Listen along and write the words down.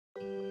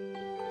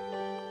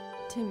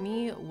To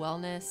me,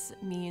 wellness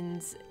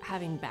means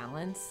having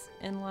balance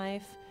in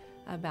life,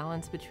 a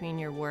balance between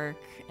your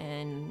work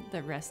and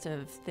the rest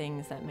of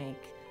things that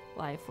make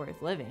life worth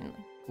living.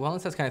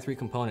 Wellness has kind of three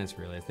components,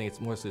 really. I think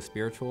it's mostly the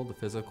spiritual, the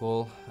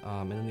physical,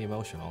 and then the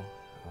emotional.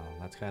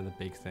 That's kind of the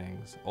big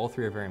things. All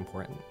three are very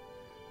important,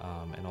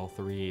 and all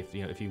three,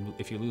 if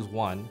you lose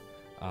one,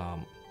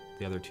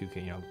 the other two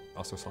can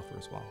also suffer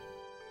as well.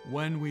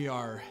 When we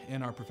are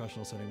in our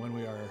professional setting, when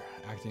we are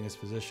acting as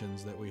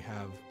physicians, that we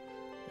have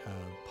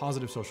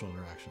positive social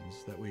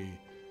interactions, that we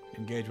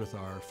engage with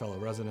our fellow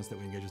residents, that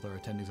we engage with our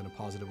attendees in a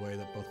positive way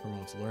that both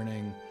promotes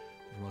learning,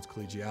 promotes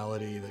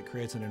collegiality, that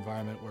creates an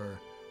environment where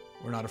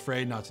we're not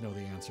afraid not to know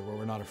the answer, where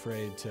we're not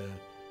afraid to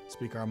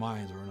speak our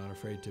minds, where we're not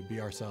afraid to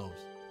be ourselves.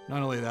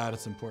 Not only that,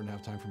 it's important to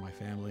have time for my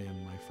family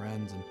and my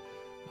friends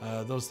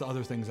and those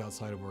other things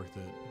outside of work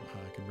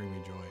that can bring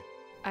me joy.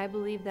 I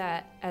believe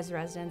that as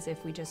residents,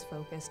 if we just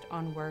focused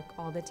on work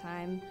all the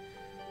time,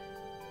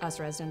 us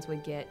residents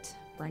would get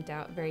burnt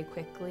out very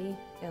quickly.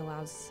 It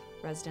allows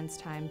residents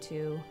time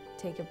to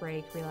take a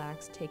break,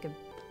 relax, take a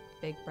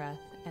big breath,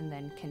 and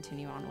then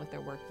continue on with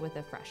their work with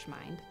a fresh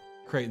mind.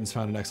 Creighton's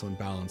found an excellent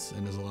balance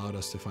and has allowed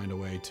us to find a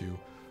way to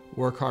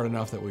work hard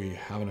enough that we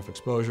have enough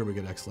exposure, we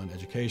get excellent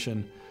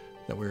education,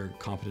 that we're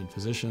competent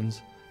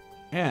physicians,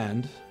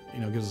 and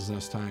gives us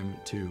enough time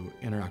to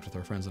interact with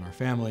our friends and our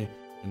family.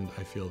 And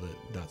I feel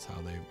that that's how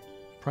they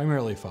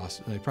primarily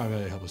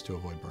help us to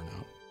avoid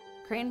burnout.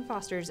 Creighton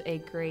fosters a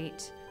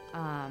great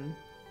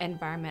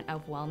environment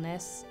of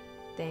wellness.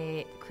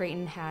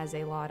 Creighton has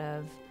a lot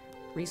of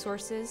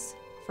resources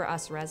for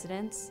us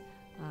residents.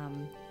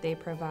 They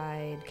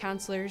provide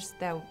counselors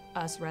that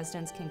us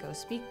residents can go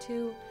speak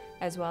to,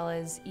 as well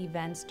as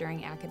events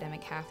during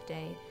academic half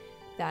day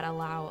that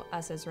allow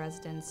us as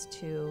residents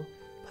to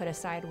put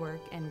aside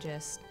work and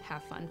just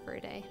have fun for a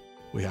day.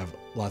 We have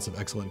lots of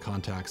excellent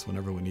contacts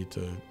whenever we need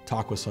to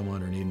talk with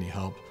someone or need any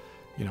help.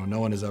 No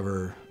one is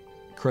ever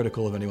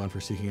critical of anyone for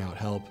seeking out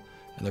help,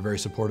 and they're very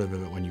supportive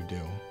of it when you do.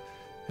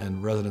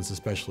 And residents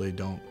especially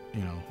no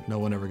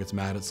one ever gets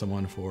mad at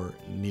someone for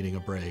needing a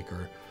break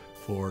or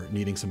for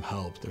needing some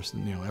help.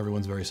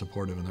 Everyone's very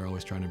supportive and they're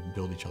always trying to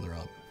build each other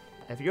up.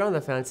 If you're on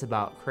the fence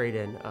about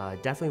Creighton,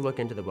 definitely look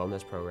into the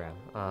wellness program.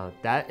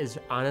 That is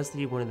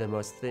honestly one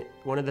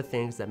of the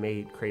things that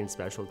made Creighton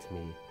special to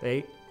me.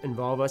 They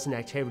involve us in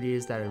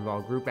activities that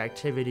involve group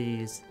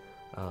activities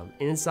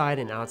inside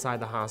and outside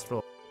the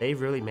hospital.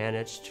 They've really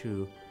managed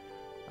to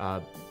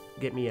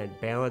get me a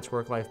balanced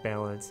work-life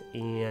balance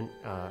and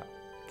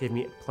give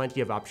me plenty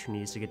of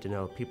opportunities to get to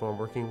know people I'm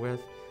working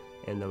with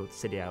and the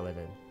city I live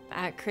in.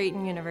 At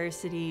Creighton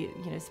University,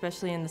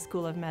 especially in the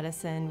School of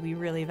Medicine, we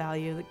really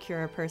value the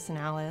cura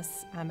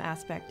personalis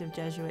aspect of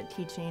Jesuit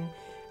teaching,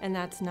 and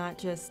that's not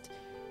just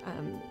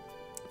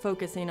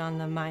focusing on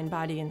the mind,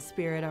 body, and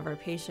spirit of our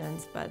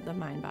patients, but the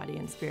mind, body,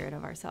 and spirit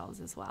of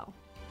ourselves as well.